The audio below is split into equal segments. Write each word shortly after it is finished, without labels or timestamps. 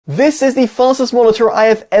This is the fastest monitor I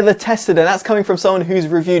have ever tested, and that's coming from someone who's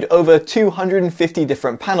reviewed over 250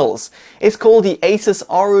 different panels. It's called the Asus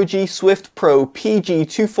ROG Swift Pro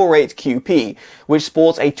PG248QP, which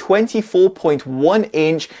sports a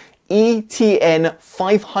 24.1-inch ETN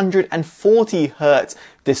 540Hz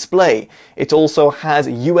display. It also has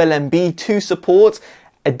ULMB2 support,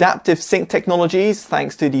 adaptive sync technologies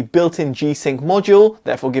thanks to the built-in G-Sync module,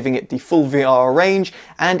 therefore giving it the full VR range,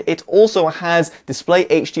 and it also has display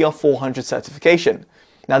HDR 400 certification.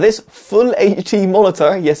 Now this full HD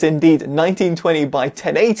monitor, yes indeed 1920 by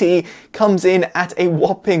 1080, comes in at a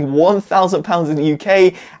whopping £1,000 in the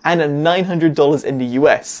UK and $900 in the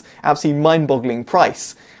US. Absolutely mind-boggling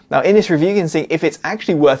price. Now in this review you can see if it's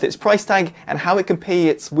actually worth its price tag and how it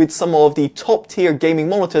compares with some of the top tier gaming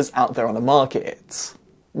monitors out there on the market.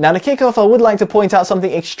 Now to kick off, I would like to point out something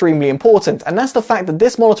extremely important, and that's the fact that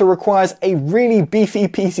this monitor requires a really beefy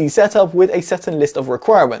PC setup with a certain list of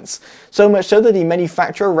requirements. So much so that the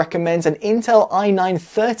manufacturer recommends an Intel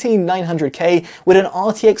i9-13900K with an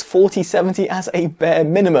RTX 4070 as a bare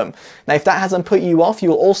minimum. Now if that hasn't put you off,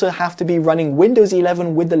 you'll also have to be running Windows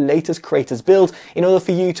 11 with the latest creators build in order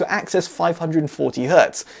for you to access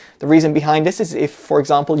 540Hz. The reason behind this is if, for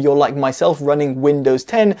example, you're like myself running Windows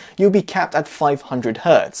 10, you'll be capped at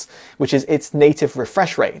 500Hz, which is its native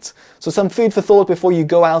refresh rate. So some food for thought before you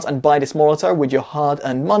go out and buy this monitor with your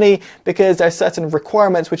hard-earned money, because there are certain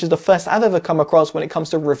requirements, which is the first I've ever come across when it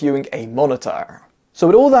comes to reviewing a monitor. So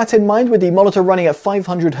with all that in mind, with the monitor running at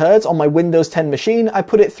 500Hz on my Windows 10 machine, I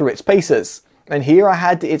put it through its paces. And here I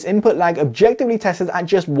had its input lag objectively tested at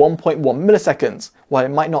just 1.1 milliseconds. While it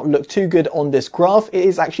might not look too good on this graph, it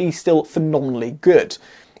is actually still phenomenally good.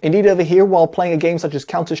 Indeed, over here, while playing a game such as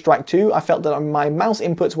Counter-Strike 2, I felt that my mouse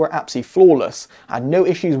inputs were absolutely flawless. I had no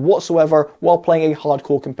issues whatsoever while playing a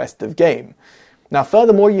hardcore competitive game. Now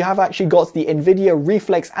furthermore, you have actually got the NVIDIA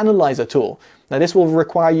Reflex Analyzer tool. Now this will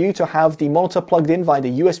require you to have the monitor plugged in via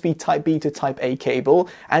the USB Type-B to Type-A cable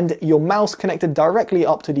and your mouse connected directly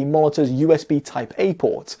up to the monitor's USB Type-A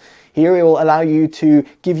port. Here it will allow you to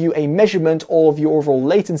give you a measurement of your overall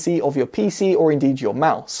latency of your PC or indeed your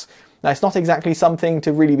mouse. Now it's not exactly something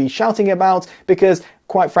to really be shouting about because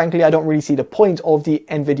quite frankly I don't really see the point of the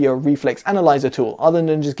NVIDIA Reflex Analyzer tool other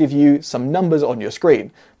than just give you some numbers on your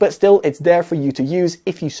screen. But still it's there for you to use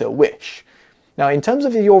if you so wish. Now in terms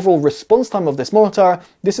of the overall response time of this monitor,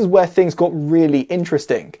 this is where things got really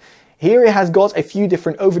interesting. Here it has got a few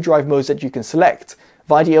different overdrive modes that you can select.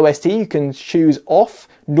 Via the OST you can choose off,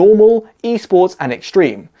 normal, eSports and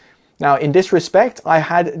extreme. Now in this respect, I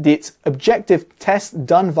had its objective test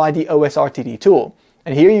done via the OSRTD tool.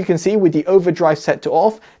 And here you can see with the overdrive set to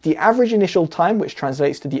off, the average initial time, which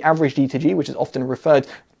translates to the average D2G, which is often referred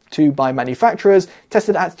to by manufacturers,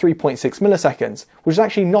 tested at 3.6 milliseconds, which is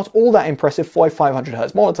actually not all that impressive for a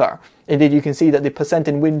 500Hz monitor. Indeed, you can see that the percent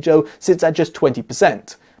in window sits at just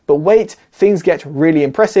 20%. But wait, things get really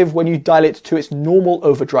impressive when you dial it to its normal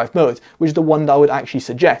overdrive mode, which is the one that I would actually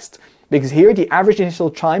suggest. Because here the average initial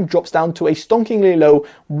time drops down to a stonkingly low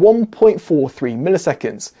 1.43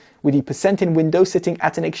 milliseconds, with the percent in window sitting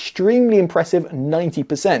at an extremely impressive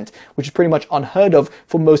 90%, which is pretty much unheard of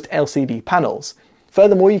for most LCD panels.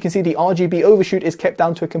 Furthermore, you can see the RGB overshoot is kept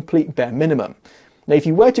down to a complete bare minimum. Now if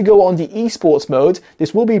you were to go on the eSports mode,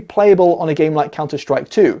 this will be playable on a game like Counter-Strike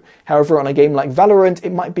 2. However, on a game like Valorant,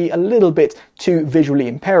 it might be a little bit too visually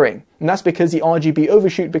impairing. And that's because the RGB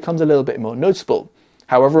overshoot becomes a little bit more noticeable.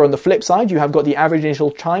 However, on the flip side, you have got the average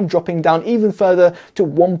initial time dropping down even further to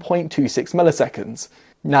 1.26 milliseconds.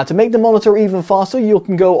 Now to make the monitor even faster, you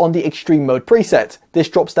can go on the extreme mode preset. This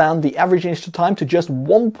drops down the average initial time to just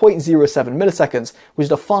 1.07 milliseconds, which is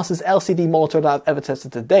the fastest LCD monitor that I've ever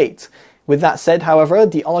tested to date. With that said, however,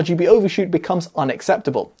 the RGB overshoot becomes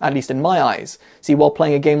unacceptable, at least in my eyes. See, while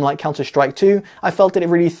playing a game like Counter-Strike 2, I felt that it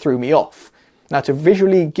really threw me off. Now to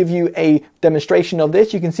visually give you a demonstration of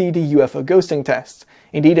this, you can see the UFO ghosting test.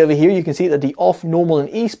 Indeed, over here you can see that the off, normal and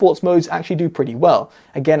eSports modes actually do pretty well.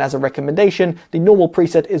 Again, as a recommendation, the normal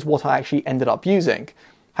preset is what I actually ended up using.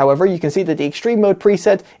 However, you can see that the extreme mode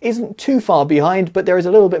preset isn't too far behind, but there is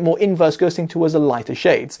a little bit more inverse ghosting towards the lighter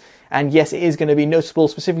shades. And yes, it is going to be noticeable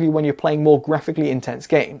specifically when you're playing more graphically intense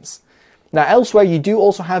games. Now elsewhere you do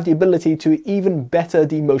also have the ability to even better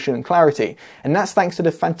the motion and clarity, and that's thanks to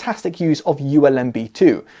the fantastic use of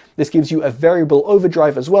ULMB2. This gives you a variable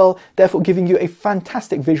overdrive as well, therefore giving you a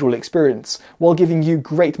fantastic visual experience, while giving you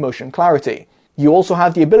great motion clarity. You also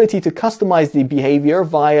have the ability to customize the behavior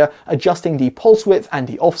via adjusting the pulse width and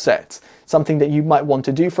the offset, something that you might want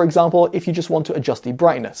to do, for example, if you just want to adjust the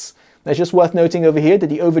brightness. It's just worth noting over here that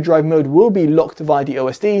the overdrive mode will be locked via the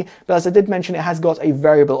OSD, but as I did mention, it has got a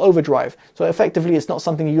variable overdrive, so effectively it's not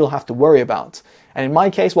something you'll have to worry about. And in my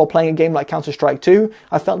case, while playing a game like Counter-Strike 2,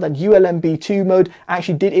 I felt that ULMB2 mode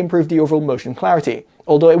actually did improve the overall motion clarity,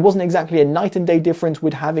 although it wasn't exactly a night and day difference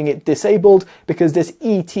with having it disabled, because this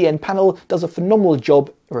ETN panel does a phenomenal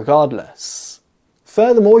job regardless.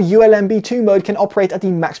 Furthermore, ULMB2 mode can operate at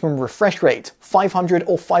the maximum refresh rate, 500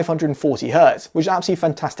 or 540 Hz, which is absolutely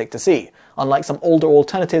fantastic to see. Unlike some older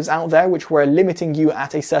alternatives out there which were limiting you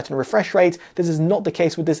at a certain refresh rate, this is not the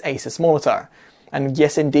case with this Asus monitor. And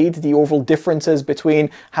yes, indeed, the overall differences between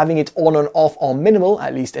having it on and off are minimal,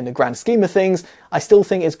 at least in the grand scheme of things. I still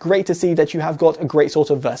think it's great to see that you have got a great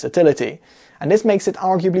sort of versatility. And this makes it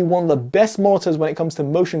arguably one of the best monitors when it comes to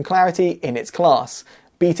motion clarity in its class,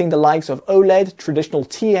 beating the likes of OLED, traditional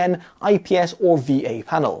TN, IPS or VA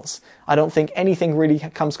panels. I don't think anything really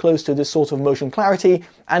comes close to this sort of motion clarity,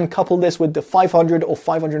 and couple this with the 500 or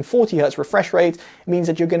 540 Hz refresh rate, means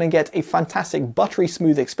that you're going to get a fantastic buttery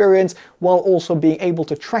smooth experience while also being able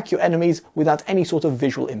to track your enemies without any sort of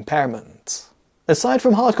visual impairment. Aside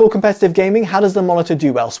from hardcore competitive gaming, how does the monitor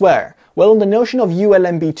do elsewhere? Well, on the notion of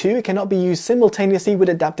ULMB2, it cannot be used simultaneously with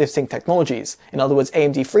adaptive sync technologies, in other words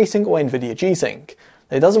AMD FreeSync or NVIDIA G-Sync.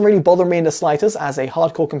 It doesn't really bother me in the slightest as a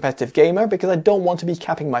hardcore competitive gamer because I don't want to be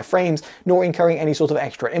capping my frames nor incurring any sort of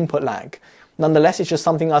extra input lag. Nonetheless, it's just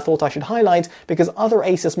something I thought I should highlight because other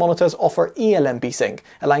Asus monitors offer eLMB sync,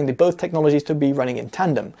 allowing both technologies to be running in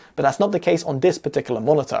tandem, but that's not the case on this particular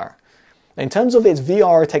monitor. In terms of its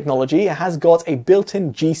VR technology, it has got a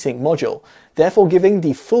built-in G-Sync module, therefore giving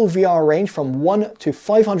the full VR range from 1 to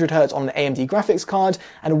 500 Hz on an AMD graphics card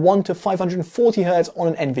and 1 to 540 Hz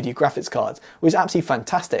on an NVIDIA graphics card, which is absolutely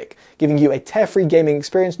fantastic, giving you a tear-free gaming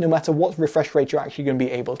experience no matter what refresh rate you're actually going to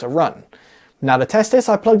be able to run. Now to test this,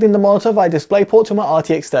 I plugged in the monitor via DisplayPort to my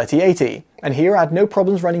RTX 3080, and here I had no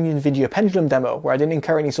problems running the NVIDIA Pendulum demo, where I didn't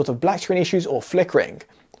incur any sort of black screen issues or flickering.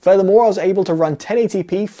 Furthermore, I was able to run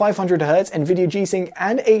 1080p, 500Hz, NVIDIA G-Sync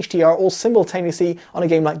and HDR all simultaneously on a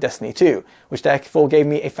game like Destiny 2, which therefore gave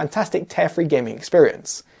me a fantastic tear-free gaming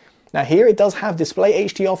experience. Now here it does have Display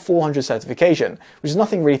HDR 400 certification, which is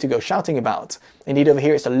nothing really to go shouting about. Indeed, over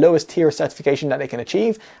here it's the lowest tier certification that it can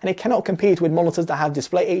achieve, and it cannot compete with monitors that have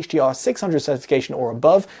Display HDR 600 certification or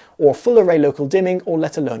above, or full array local dimming, or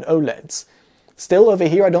let alone OLEDs. Still, over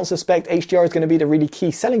here I don't suspect HDR is going to be the really key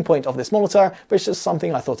selling point of this monitor, but it's just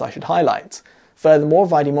something I thought I should highlight. Furthermore,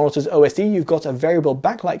 via the monitor's OSD you've got a variable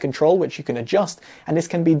backlight control which you can adjust, and this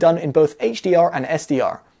can be done in both HDR and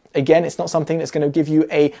SDR. Again, it's not something that's going to give you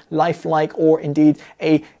a lifelike or indeed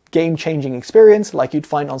a game-changing experience like you'd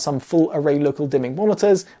find on some full array local dimming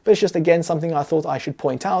monitors, but it's just again something I thought I should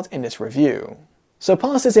point out in this review. So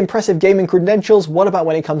past its impressive gaming credentials, what about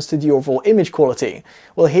when it comes to the overall image quality?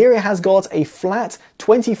 Well, here it has got a flat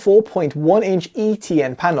 24.1-inch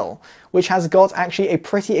ETN panel, which has got actually a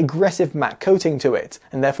pretty aggressive matte coating to it,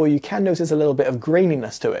 and therefore you can notice a little bit of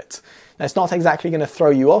graininess to it. Now, it's not exactly going to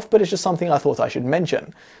throw you off, but it's just something I thought I should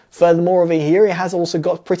mention. Furthermore, over here it has also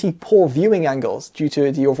got pretty poor viewing angles due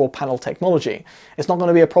to the overall panel technology. It's not going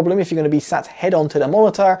to be a problem if you're going to be sat head on to the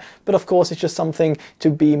monitor, but of course it's just something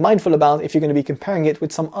to be mindful about if you're going to be comparing it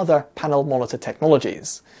with some other panel monitor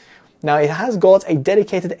technologies. Now it has got a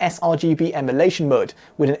dedicated sRGB emulation mode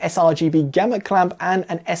with an sRGB gamma clamp and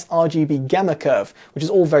an sRGB gamma curve, which is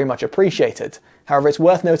all very much appreciated. However, it's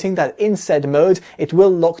worth noting that in said mode it will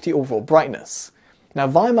lock the overall brightness. Now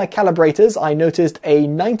via my calibrators I noticed a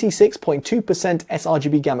 96.2%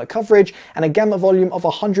 sRGB gamma coverage and a gamma volume of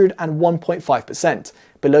 101.5%.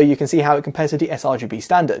 Below you can see how it compares to the sRGB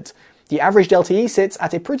standard. The average delta E sits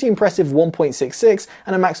at a pretty impressive 1.66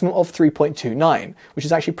 and a maximum of 3.29, which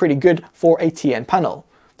is actually pretty good for a TN panel.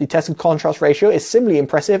 The tested contrast ratio is similarly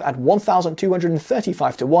impressive at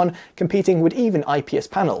 1235:1, competing with even IPS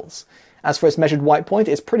panels. As for its measured white point,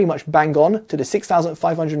 it's pretty much bang on to the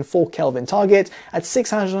 6504 Kelvin target at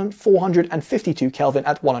 6452 Kelvin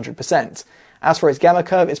at 100%. As for its gamma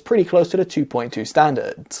curve, it's pretty close to the 2.2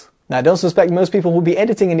 standard. Now, I don't suspect most people will be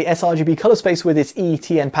editing in the sRGB color space with its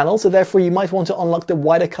ETN panel, so therefore you might want to unlock the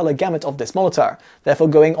wider color gamut of this monitor, therefore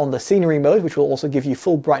going on the scenery mode, which will also give you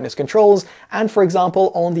full brightness controls, and for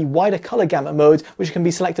example on the wider color gamut mode, which can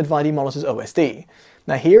be selected via the monitor's OSD.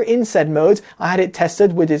 Now here in said mode, I had it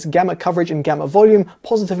tested with its gamma coverage and gamma volume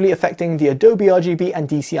positively affecting the Adobe RGB and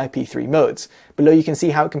DCI-P3 modes. Below you can see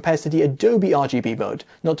how it compares to the Adobe RGB mode,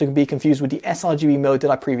 not to be confused with the sRGB mode that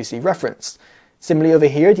I previously referenced. Similarly over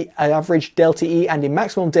here, the average delta E and the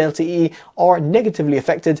maximum delta E are negatively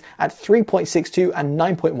affected at 3.62 and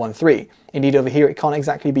 9.13. Indeed, over here it can't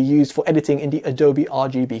exactly be used for editing in the Adobe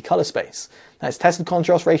RGB color space. Now its tested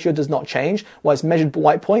contrast ratio does not change, while its measured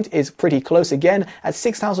white point is pretty close again at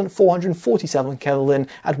 6447 Kelvin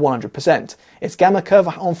at 100%. Its gamma curve,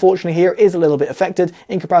 unfortunately, here is a little bit affected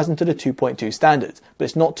in comparison to the 2.2 standard, but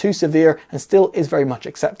it's not too severe and still is very much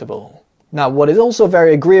acceptable. Now, what is also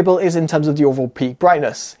very agreeable is in terms of the overall peak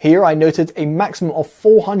brightness. Here I noted a maximum of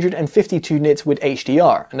 452 nits with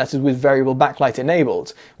HDR, and that is with variable backlight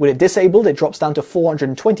enabled. With it disabled, it drops down to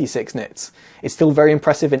 426 nits. It's still very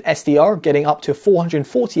impressive in SDR, getting up to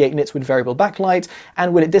 448 nits with variable backlight,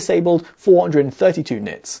 and with it disabled, 432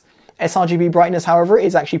 nits. sRGB brightness, however,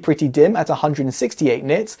 is actually pretty dim at 168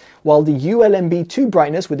 nits, while the ULMB2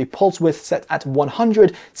 brightness with the pulse width set at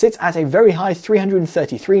 100 sits at a very high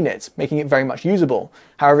 333 nits, making it very much usable.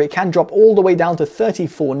 However, it can drop all the way down to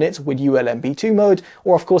 34 nits with ULMB2 mode,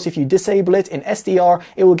 or of course if you disable it in SDR,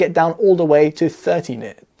 it will get down all the way to 30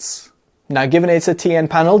 nits. Now, given it's a TN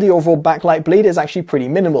panel, the overall backlight bleed is actually pretty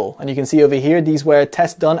minimal, and you can see over here these were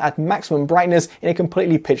tests done at maximum brightness in a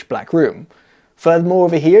completely pitch black room. Furthermore,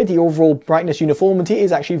 over here, the overall brightness uniformity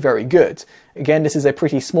is actually very good. Again, this is a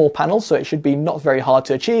pretty small panel, so it should be not very hard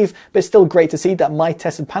to achieve, but it's still great to see that my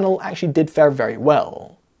tested panel actually did fare very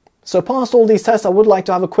well. So past all these tests, I would like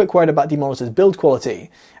to have a quick word about the monitor's build quality.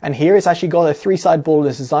 And here it's actually got a 3-side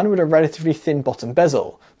borderless design with a relatively thin bottom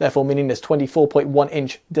bezel, therefore meaning this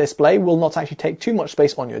 24.1-inch display will not actually take too much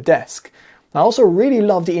space on your desk. I also really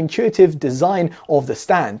love the intuitive design of the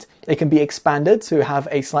stand. It can be expanded to have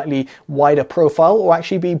a slightly wider profile or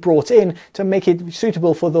actually be brought in to make it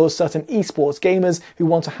suitable for those certain eSports gamers who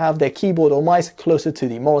want to have their keyboard or mice closer to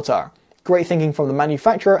the monitor. Great thinking from the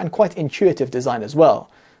manufacturer and quite intuitive design as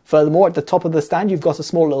well. Furthermore, at the top of the stand you've got a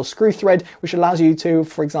small little screw thread which allows you to,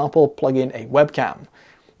 for example, plug in a webcam.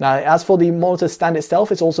 Now, as for the monitor stand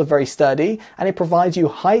itself, it's also very sturdy, and it provides you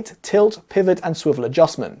height, tilt, pivot, and swivel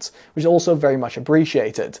adjustments, which is also very much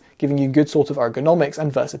appreciated, giving you good sort of ergonomics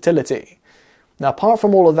and versatility. Now, apart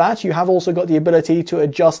from all of that, you have also got the ability to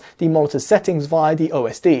adjust the monitor settings via the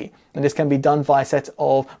OSD, and this can be done via a set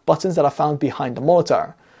of buttons that are found behind the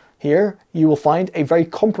monitor. Here, you will find a very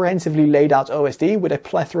comprehensively laid out OSD with a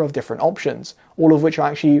plethora of different options, all of which are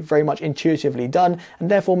actually very much intuitively done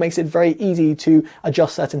and therefore makes it very easy to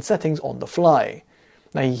adjust certain settings on the fly.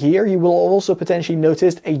 Now here you will also potentially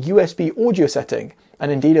notice a USB audio setting,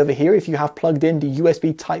 and indeed over here if you have plugged in the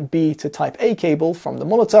USB Type B to Type A cable from the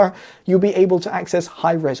monitor, you'll be able to access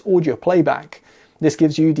high-res audio playback. This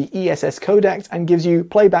gives you the ESS codec and gives you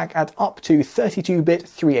playback at up to 32-bit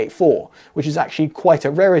 384, which is actually quite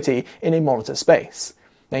a rarity in a monitor space.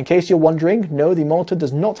 Now, in case you're wondering, no, the monitor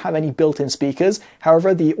does not have any built-in speakers,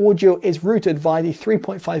 however the audio is routed via the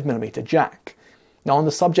 3.5mm jack. Now on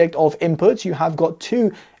the subject of inputs, you have got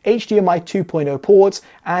two HDMI 2.0 ports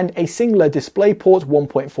and a singular DisplayPort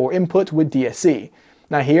 1.4 input with DSC.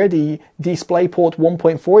 Now here, the DisplayPort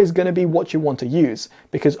 1.4 is going to be what you want to use,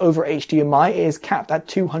 because over HDMI it is capped at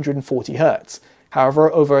 240Hz.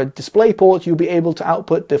 However, over DisplayPort you'll be able to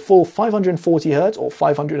output the full 540Hz or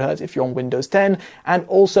 500Hz if you're on Windows 10, and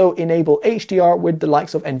also enable HDR with the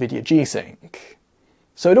likes of NVIDIA G-Sync.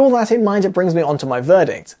 So with all that in mind, it brings me on to my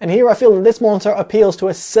verdict, and here I feel that this monitor appeals to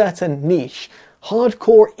a certain niche.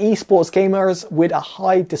 Hardcore esports gamers with a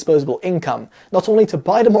high disposable income, not only to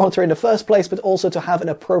buy the monitor in the first place, but also to have an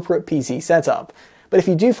appropriate PC setup. But if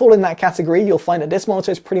you do fall in that category, you'll find that this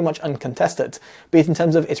monitor is pretty much uncontested, be it in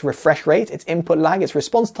terms of its refresh rate, its input lag, its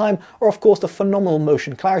response time, or of course the phenomenal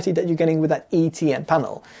motion clarity that you're getting with that ETN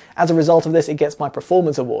panel. As a result of this, it gets my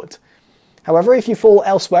performance award. However, if you fall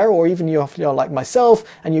elsewhere, or even you're like myself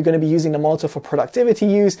and you're going to be using the monitor for productivity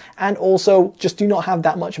use and also just do not have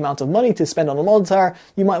that much amount of money to spend on a monitor,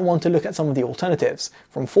 you might want to look at some of the alternatives,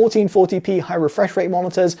 from 1440p high refresh rate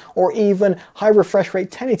monitors or even high refresh rate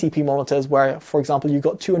 1080p monitors where, for example, you've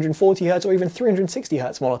got 240Hz or even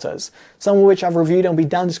 360Hz monitors, some of which I've reviewed and will be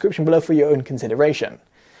down in the description below for your own consideration.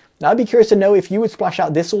 Now, I'd be curious to know if you would splash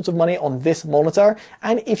out this sort of money on this monitor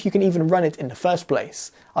and if you can even run it in the first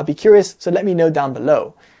place. I'd be curious, so let me know down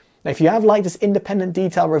below. Now, if you have liked this independent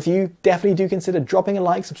detail review, definitely do consider dropping a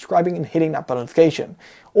like, subscribing and hitting that bell notification,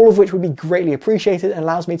 all of which would be greatly appreciated and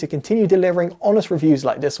allows me to continue delivering honest reviews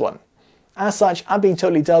like this one. As such, I've been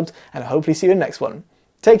Totally Dubbed and I'll hopefully see you in the next one.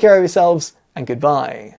 Take care of yourselves and goodbye.